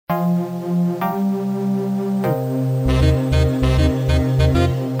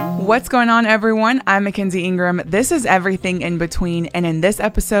What's going on, everyone? I'm Mackenzie Ingram. This is Everything in Between, and in this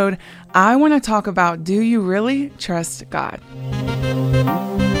episode, I want to talk about, do you really trust God?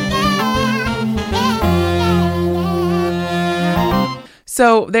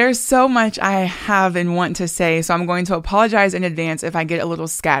 So there's so much I have and want to say, so I'm going to apologize in advance if I get a little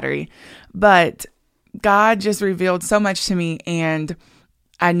scattery, but God just revealed so much to me, and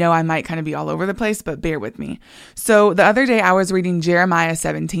I know I might kind of be all over the place, but bear with me. So the other day I was reading Jeremiah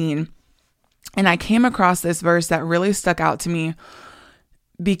 17, and I came across this verse that really stuck out to me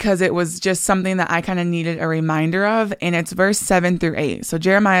because it was just something that I kind of needed a reminder of, and it's verse 7 through 8. So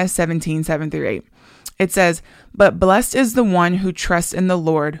Jeremiah 17, 7 through 8. It says, "But blessed is the one who trusts in the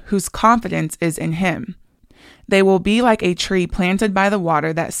Lord, whose confidence is in him. They will be like a tree planted by the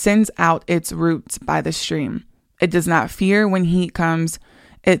water that sends out its roots by the stream. It does not fear when heat comes.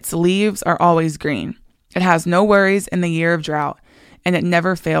 Its leaves are always green. It has no worries in the year of drought, and it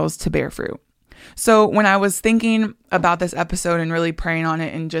never fails to bear fruit." So when I was thinking about this episode and really praying on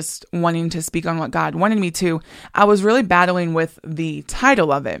it and just wanting to speak on what God wanted me to, I was really battling with the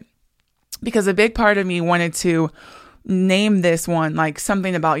title of it, because a big part of me wanted to name this one like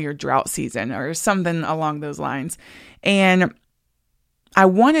something about your drought season or something along those lines. And I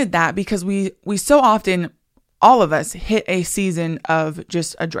wanted that because we so often, all of us, hit a season of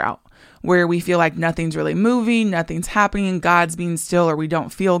just a drought where we feel like nothing's really moving, nothing's happening, God's being still, or we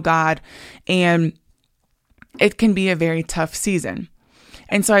don't feel God. And it can be a very tough season.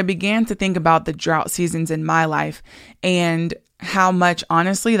 And so I began to think about the drought seasons in my life and how much,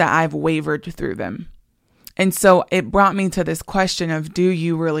 honestly, that I've wavered through them. And so it brought me to this question of, do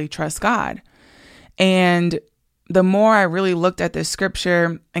you really trust God? And the more I really looked at this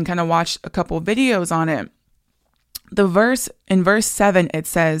scripture and kind of watched a couple videos on it, in verse 7, it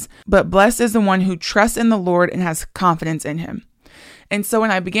says, "But blessed is the one who trusts in the Lord and has confidence in him." And so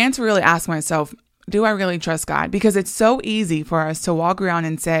when I began to really ask myself, do I really trust God? Because it's so easy for us to walk around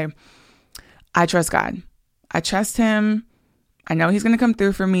and say, I trust God. I trust him. I know he's going to come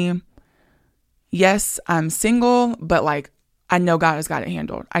through for me. Yes, I'm single, but I know God has got it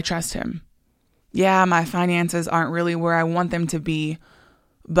handled. I trust him. Yeah, my finances aren't really where I want them to be,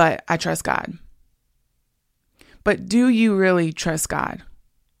 but I trust God. But do you really trust God?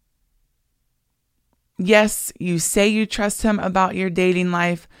 Yes, you say you trust him about your dating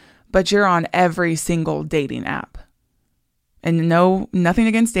life, but you're on every single dating app. And no, nothing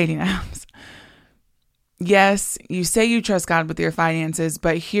against dating apps. Yes, you say you trust God with your finances,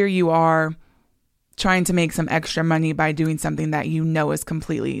 but here you are trying to make some extra money by doing something that you know is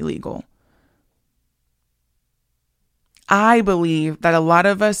completely illegal. I believe that a lot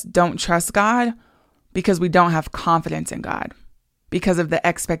of us don't trust God because we don't have confidence in God, because of the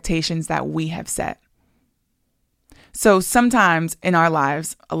expectations that we have set. So sometimes in our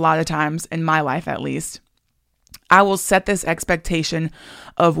lives, a lot of times in my life at least, I will set this expectation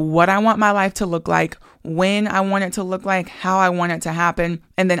of what I want my life to look like, when I want it to look like, how I want it to happen,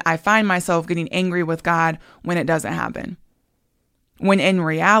 and then I find myself getting angry with God when it doesn't happen. When in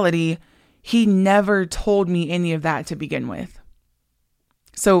reality, he never told me any of that to begin with.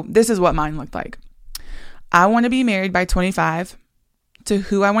 So this is what mine looked like. I want to be married by 25 to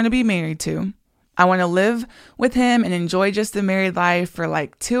who I want to be married to. I want to live with him and enjoy just the married life for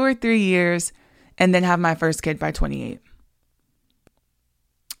 2 or 3 years and then have my first kid by 28.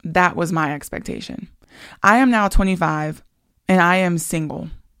 That was my expectation. I am now 25 and I am single.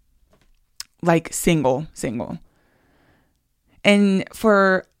 Single. And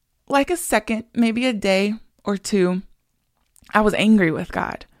for a second, maybe a day or two, I was angry with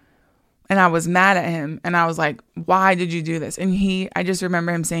God. And I was mad at him. And I was like, why did you do this? And I just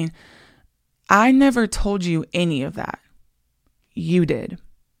remember him saying, I never told you any of that. You did.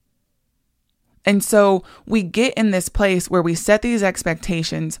 And so we get in this place where we set these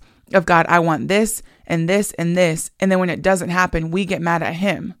expectations of God. I want this and this and this. And then when it doesn't happen, we get mad at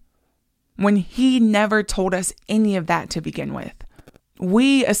him when he never told us any of that to begin with.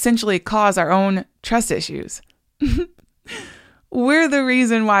 We essentially cause our own trust issues. We're the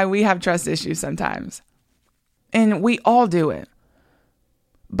reason why we have trust issues sometimes. And we all do it.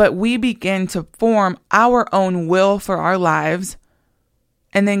 But we begin to form our own will for our lives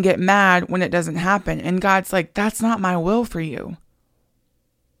and then get mad when it doesn't happen. And God's like, that's not my will for you.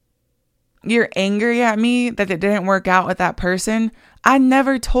 You're angry at me that it didn't work out with that person. I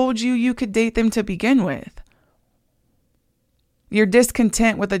never told you you could date them to begin with. You're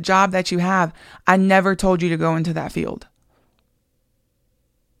discontent with the job that you have. I never told you to go into that field.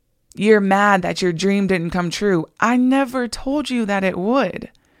 You're mad that your dream didn't come true. I never told you that it would.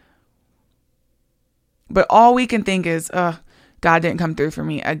 But all we can think is, God didn't come through for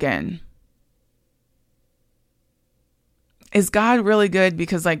me again. Is God really good?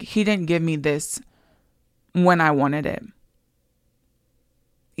 Because he didn't give me this when I wanted it.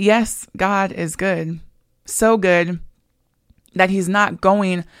 Yes, God is good. So good that he's not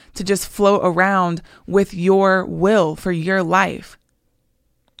going to just float around with your will for your life,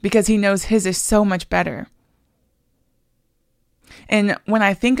 because he knows his is so much better. And when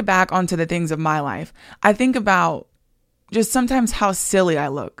I think back onto the things of my life, I think about just sometimes how silly I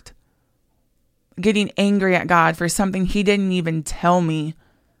looked, getting angry at God for something he didn't even tell me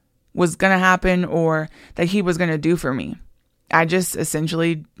was going to happen or that he was going to do for me. I just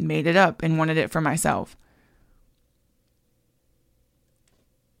essentially made it up and wanted it for myself.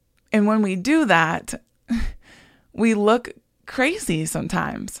 And when we do that, we look crazy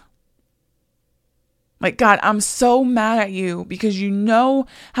sometimes. God, I'm so mad at you because you know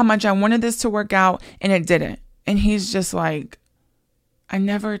how much I wanted this to work out and it didn't. And he's just like, I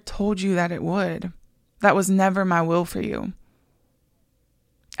never told you that it would. That was never my will for you.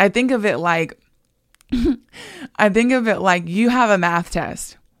 I think of it like you have a math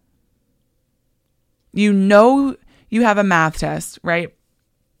test. You know you have a math test, right?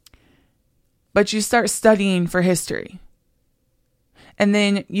 But you start studying for history. And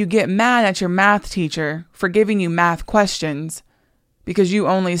then you get mad at your math teacher for giving you math questions because you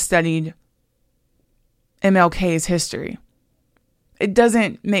only studied MLK's history. It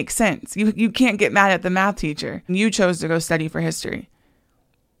doesn't make sense. You can't get mad at the math teacher. You chose to go study for history.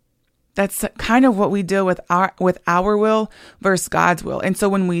 That's kind of what we deal with our will versus God's will. And so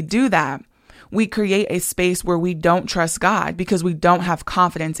when we do that, we create a space where we don't trust God because we don't have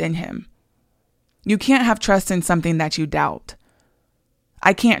confidence in him. You can't have trust in something that you doubt.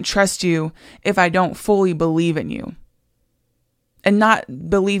 I can't trust you if I don't fully believe in you. And not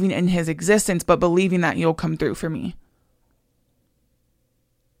believing in his existence, but believing that you'll come through for me.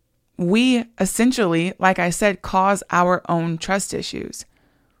 We essentially, like I said, cause our own trust issues.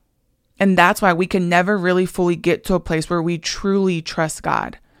 And that's why we can never really fully get to a place where we truly trust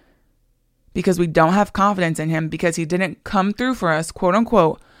God. Because we don't have confidence in him because he didn't come through for us, quote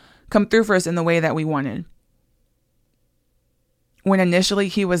unquote, come through for us in the way that we wanted. When initially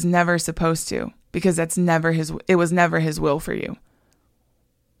he was never supposed to, because it was never his will for you.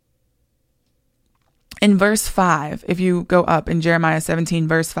 In verse 5, if you go up in Jeremiah 17,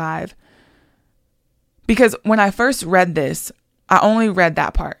 verse 5, because when I first read this, I only read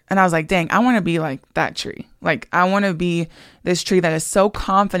that part and I was like, dang, I want to be like that tree. I want to be this tree that is so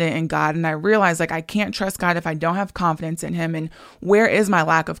confident in God. And I realized I can't trust God if I don't have confidence in him. And where is my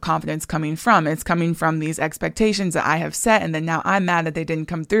lack of confidence coming from? It's coming from these expectations that I have set. And then now I'm mad that they didn't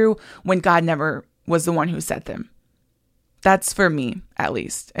come through when God never was the one who set them. That's for me, at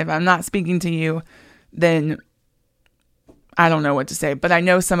least. If I'm not speaking to you, then I don't know what to say. But I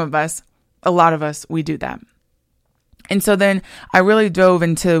know some of us, a lot of us, we do that. And so then I really dove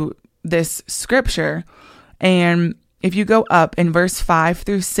into this scripture. And if you go up in verse 5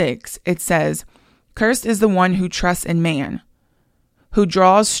 through 6, it says, "Cursed is the one who trusts in man, who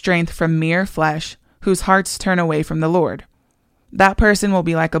draws strength from mere flesh, whose hearts turn away from the Lord. That person will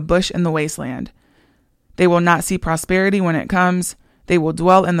be like a bush in the wasteland. They will not see prosperity when it comes. They will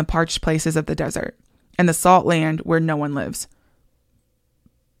dwell in the parched places of the desert, and the salt land where no one lives."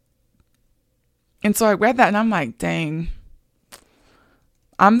 And so I read that and I'm like, dang,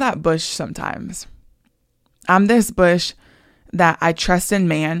 I'm that bush sometimes. I'm this bush that I trust in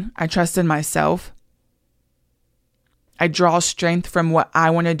man. I trust in myself. I draw strength from what I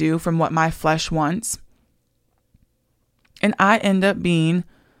want to do, from what my flesh wants. And I end up being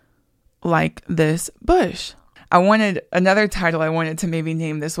like this bush. Another title I wanted to maybe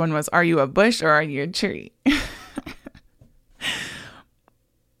name this one was, "Are you a bush or are you a tree?"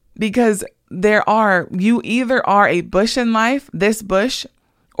 Because you either are a bush in life, this bush,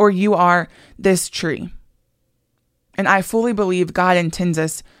 or you are this tree. And I fully believe God intends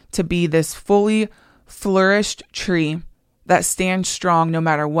us to be this fully flourished tree that stands strong no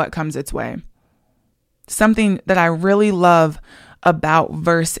matter what comes its way. Something that I really love about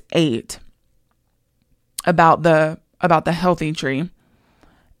verse 8, about the healthy tree,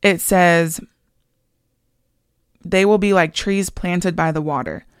 it says, "They will be like trees planted by the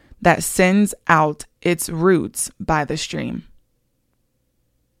water, that sends out its roots by the stream."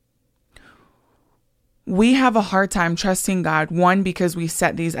 We have a hard time trusting God, one, because we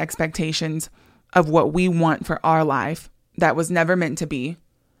set these expectations of what we want for our life that was never meant to be.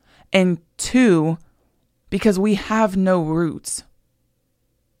 And two, because we have no roots.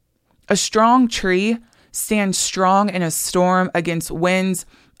 A strong tree stands strong in a storm, against winds,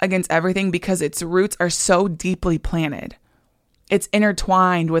 against everything, because its roots are so deeply planted. It's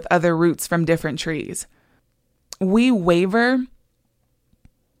intertwined with other roots from different trees. We waver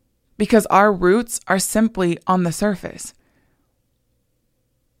because our roots are simply on the surface.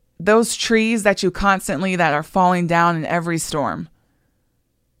 Those trees that are falling down in every storm,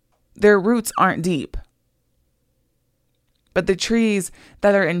 their roots aren't deep. But the trees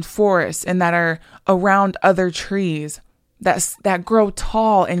that are in forests and that are around other trees that grow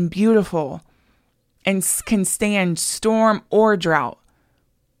tall and beautiful and can stand storm or drought,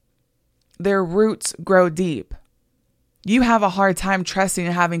 their roots grow deep. You have a hard time trusting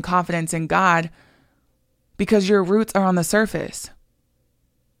and having confidence in God because your roots are on the surface.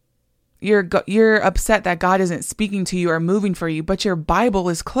 You're upset that God isn't speaking to you or moving for you, but your Bible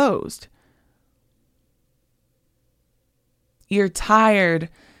is closed. You're tired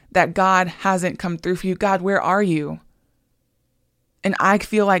that God hasn't come through for you. God, where are you? And I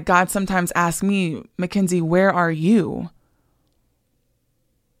feel like God sometimes asks me, Mackenzie, where are you?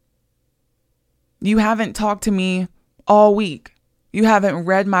 You haven't talked to me all week. You haven't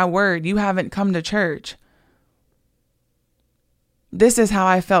read my word. You haven't come to church. This is how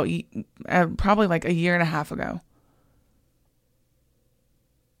I felt probably like a year and a half ago.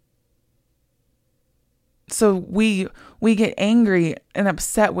 So we get angry and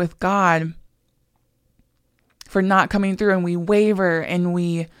upset with God for not coming through, and we waver, and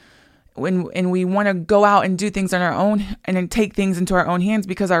we want to go out and do things on our own and then take things into our own hands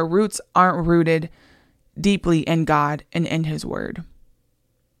because our roots aren't rooted deeply in God and in His word.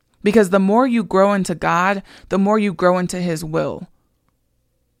 Because the more you grow into God, the more you grow into His will.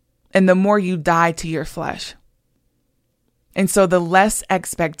 And the more you die to your flesh. And so the less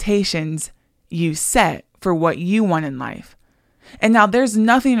expectations you set for what you want in life. And now there's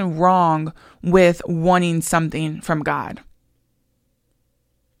nothing wrong with wanting something from God.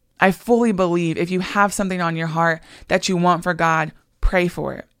 I fully believe if you have something on your heart that you want for God, pray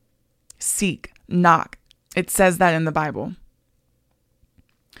for it. Seek, knock. It says that in the Bible.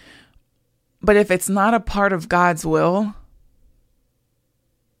 But if it's not a part of God's will,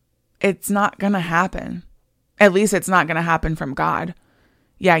 it's not going to happen. At least it's not going to happen from God.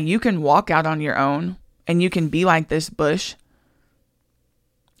 Yeah, you can walk out on your own and you can be like this bush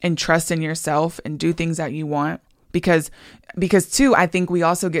and trust in yourself and do things that you want. Because too, I think we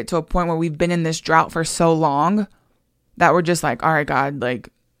also get to a point where we've been in this drought for so long that we're just like, all right, God, like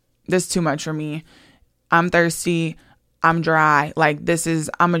this is too much for me. I'm thirsty. I'm dry. Like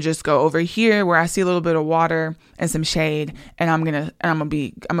I'm gonna just go over here where I see a little bit of water and some shade, and I'm gonna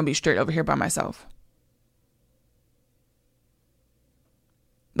be straight over here by myself.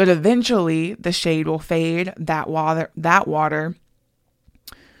 But eventually the shade will fade, that water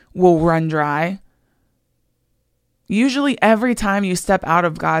will run dry. Usually every time you step out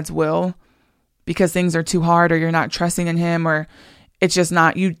of God's will because things are too hard or you're not trusting in Him or it's just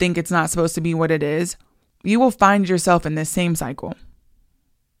not, you think it's not supposed to be what it is, you will find yourself in this same cycle.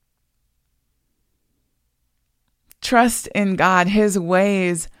 Trust in God. His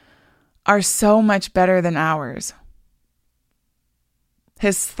ways are so much better than ours.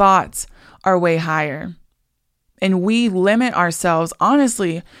 His thoughts are way higher. And we limit ourselves.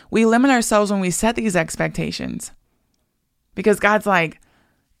 Honestly, we limit ourselves when we set these expectations. Because God's like,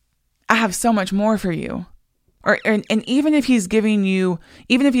 I have so much more for you. And even if He's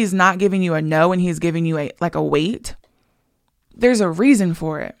not giving you a no and He's giving you a wait, there's a reason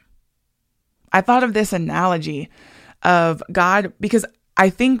for it. I thought of this analogy of God because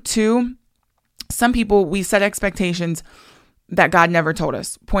I think too, some people, we set expectations that God never told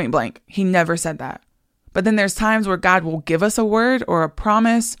us, point blank. He never said that. But then there's times where God will give us a word or a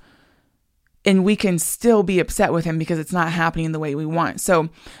promise and we can still be upset with Him because it's not happening the way we want. So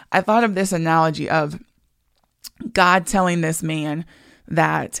I thought of this analogy of God telling this man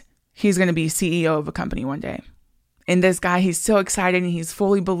that he's going to be CEO of a company one day. And this guy, he's so excited and he's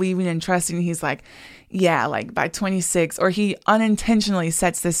fully believing and trusting. He's like, yeah, like by 26, or he unintentionally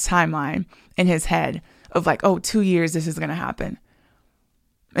sets this timeline in his head of like, oh, 2 years, this is going to happen.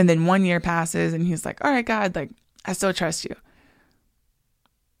 And then 1 year passes and he's like, all right, God, like I still trust you.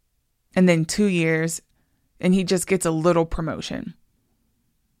 And then 2 years and he just gets a little promotion.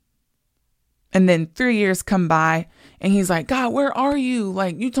 And then 3 years come by and he's like, God, where are you?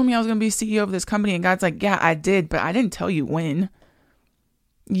 Like, you told me I was going to be CEO of this company. And God's like, yeah, I did, but I didn't tell you when.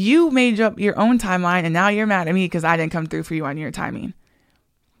 You made up your own timeline and now you're mad at me because I didn't come through for you on your timing.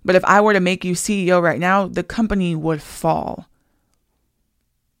 But if I were to make you CEO right now, the company would fall.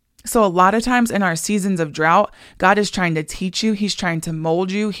 So a lot of times in our seasons of drought, God is trying to teach you. He's trying to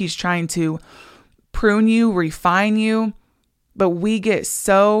mold you. He's trying to prune you, refine you. But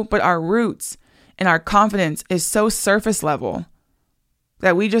our roots and our confidence is so surface level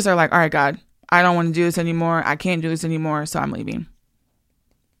that we just are like, all right, God, I don't want to do this anymore. I can't do this anymore, so I'm leaving.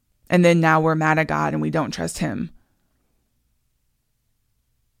 And then now we're mad at God and we don't trust him.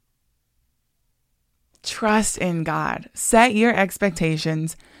 Trust in God. Set your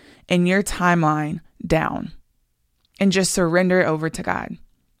expectations and your timeline down and just surrender it over to God.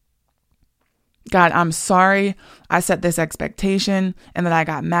 God, I'm sorry I set this expectation and that I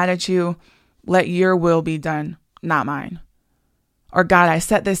got mad at you. Let your will be done, not mine. Or God, I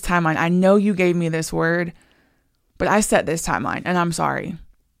set this timeline. I know you gave me this word, but I set this timeline and I'm sorry.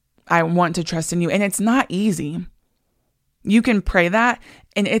 I want to trust in you. And it's not easy. You can pray that,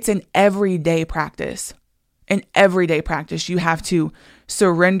 and it's an everyday practice. An everyday practice. You have to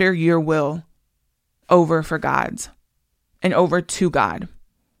surrender your will over for God's and over to God.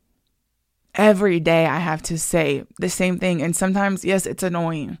 Every day I have to say the same thing. And sometimes, yes, it's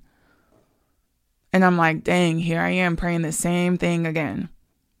annoying. And I'm like, dang, here I am praying the same thing again.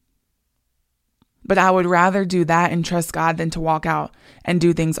 But I would rather do that and trust God than to walk out and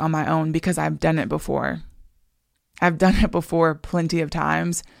do things on my own, because I've done it before. I've done it before plenty of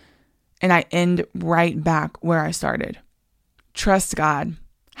times, and I end right back where I started. Trust God.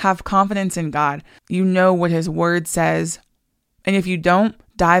 Have confidence in God. You know what his word says. And if you don't,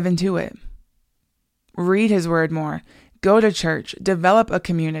 dive into it. Read his word more. Go to church. Develop a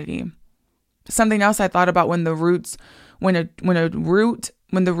community. Something else I thought about when the roots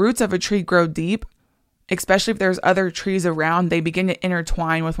of a tree grow deep, especially if there's other trees around, they begin to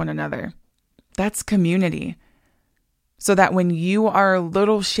intertwine with one another. That's community. So that when you are a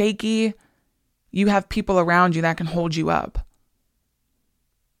little shaky, you have people around you that can hold you up.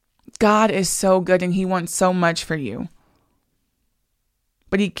 God is so good and he wants so much for you.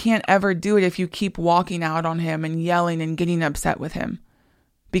 But he can't ever do it if you keep walking out on him and yelling and getting upset with him,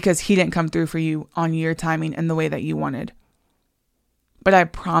 because he didn't come through for you on your timing and the way that you wanted. But I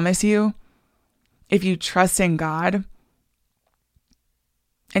promise you, if you trust in God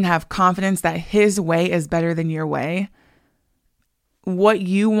and have confidence that his way is better than your way, what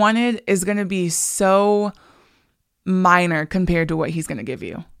you wanted is going to be so minor compared to what he's going to give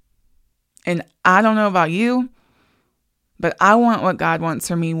you. And I don't know about you, but I want what God wants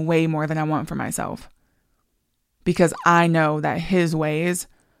for me way more than I want for myself, because I know that his ways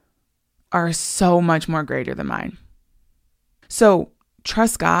are so much more greater than mine. So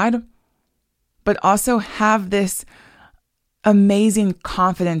trust God, but also have this amazing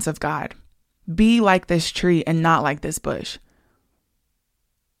confidence of God. Be like this tree and not like this bush.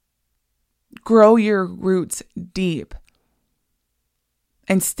 Grow your roots deep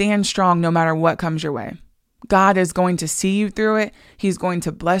and stand strong no matter what comes your way. God is going to see you through it. He's going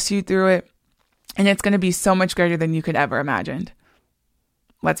to bless you through it. And it's going to be so much greater than you could ever imagine.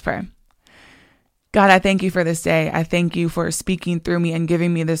 Let's pray. God, I thank you for this day. I thank you for speaking through me and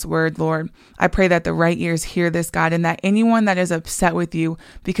giving me this word, Lord. I pray that the right ears hear this, God, and that anyone that is upset with you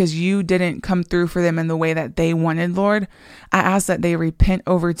because you didn't come through for them in the way that they wanted, Lord, I ask that they repent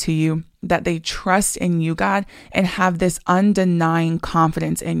over to you, that they trust in you, God, and have this undenying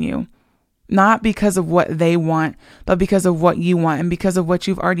confidence in you. Not because of what they want, but because of what you want and because of what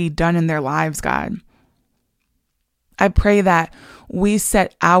you've already done in their lives, God. I pray that we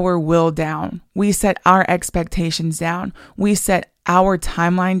set our will down. We set our expectations down. We set our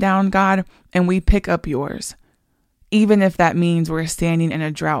timeline down, God, and we pick up yours. Even if that means we're standing in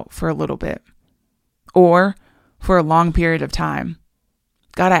a drought for a little bit or for a long period of time.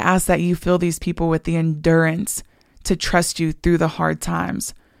 God, I ask that you fill these people with the endurance to trust you through the hard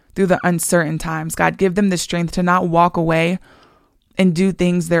times, through the uncertain times. God, give them the strength to not walk away and do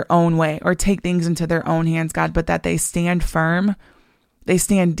things their own way or take things into their own hands, God, but that they stand firm. They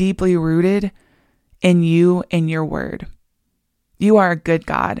stand deeply rooted in you and your word. You are a good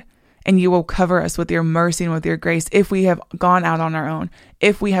God, and you will cover us with your mercy and with your grace if we have gone out on our own,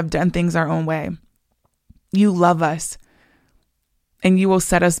 if we have done things our own way. You love us, and you will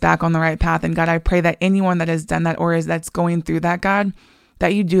set us back on the right path. And God, I pray that anyone that has done that or that's going through that, God,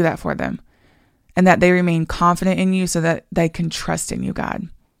 that you do that for them and that they remain confident in you so that they can trust in you, God.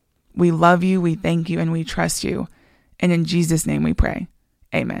 We love you, we thank you, and we trust you. And in Jesus' name we pray.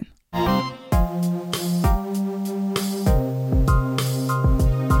 Amen.